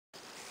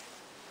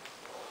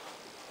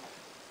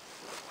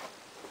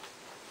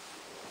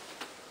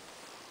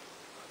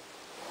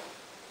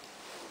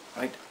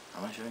Right,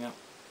 am I showing up?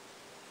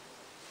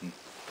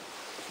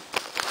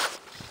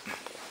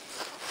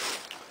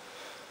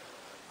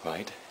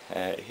 Right,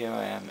 here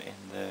I am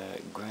in the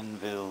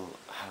Grenville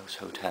House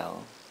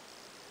Hotel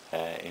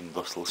in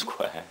Russell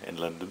Square in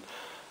London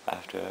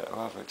after a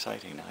rather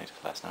exciting night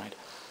last night.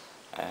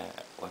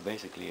 Where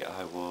basically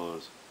I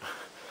was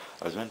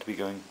meant to be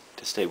going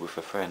to stay with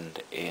a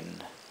friend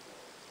in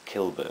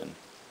Kilburn.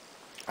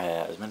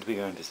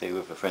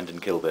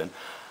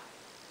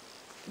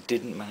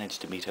 Didn't manage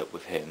to meet up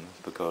with him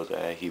because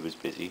he was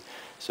busy,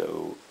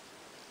 so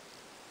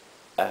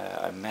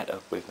I met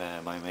up with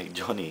my mate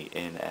Johnny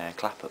in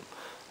Clapham,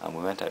 and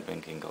we went out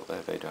drinking, got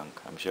very, very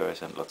drunk. I'm sure I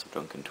sent lots of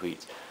drunken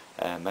tweets,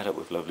 met up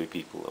with lovely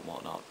people and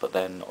whatnot, but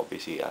then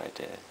obviously I had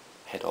to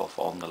head off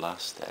on the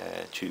last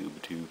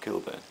tube to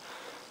Kilburn.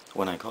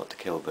 When I got to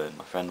Kilburn,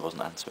 my friend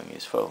wasn't answering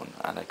his phone,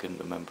 and I couldn't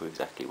remember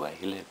exactly where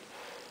he lived,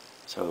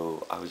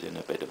 so I was in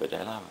a bit of a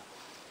dilemma.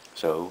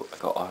 So I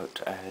got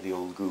out the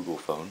old Google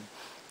phone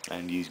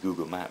and used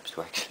Google Maps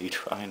to actually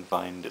try and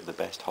find the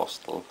best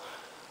hostel,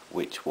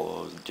 which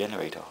was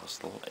Generator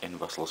Hostel in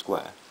Russell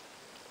Square.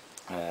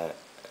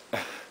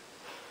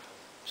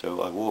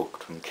 So I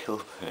walked from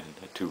Kilburn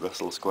to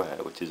Russell Square,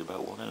 which is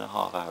about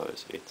 1.5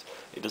 hours. It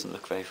doesn't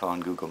look very far on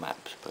Google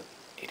Maps, but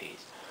it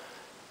is.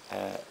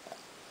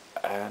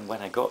 And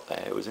when I got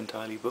there, it was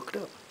entirely booked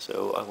up.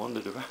 So I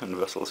wandered around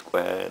Russell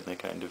Square and the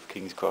kind of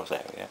King's Cross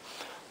area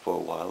for a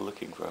while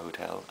looking for a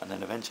hotel, and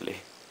then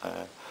eventually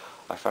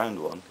I found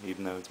one,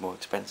 even though it's more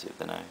expensive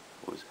than I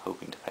was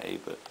hoping to pay,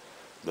 but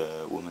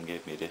the woman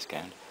gave me a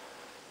discount.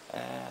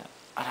 And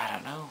I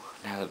don't know,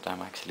 now that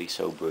I'm actually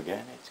sober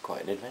again, it's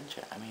quite an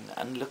adventure. I mean,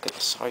 and look at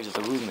the size of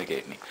the room they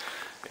gave me.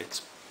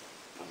 It's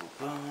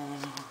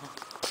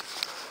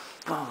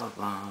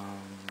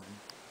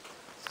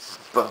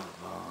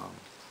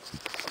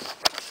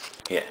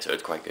yeah, so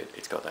it's quite good.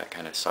 It's got that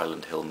kind of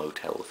Silent Hill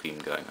motel theme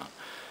going on.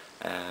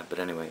 But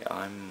anyway,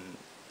 I'm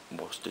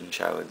washed and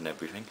showered and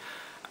everything,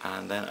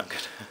 and then I'm going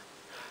to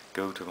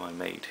go to my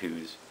mate,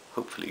 who's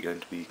hopefully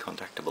going to be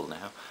contactable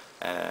now,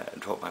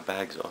 drop my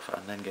bags off,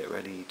 and then get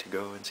ready to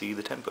go and see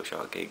the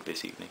Temposhark gig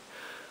this evening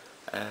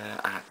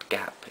at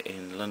Gap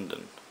in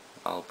London.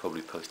 I'll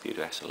probably post the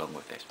address along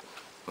with this.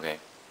 Okay.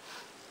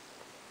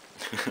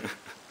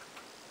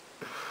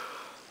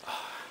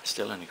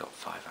 Still only got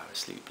 5 hours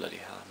sleep, bloody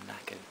hell, I'm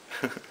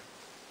knackered.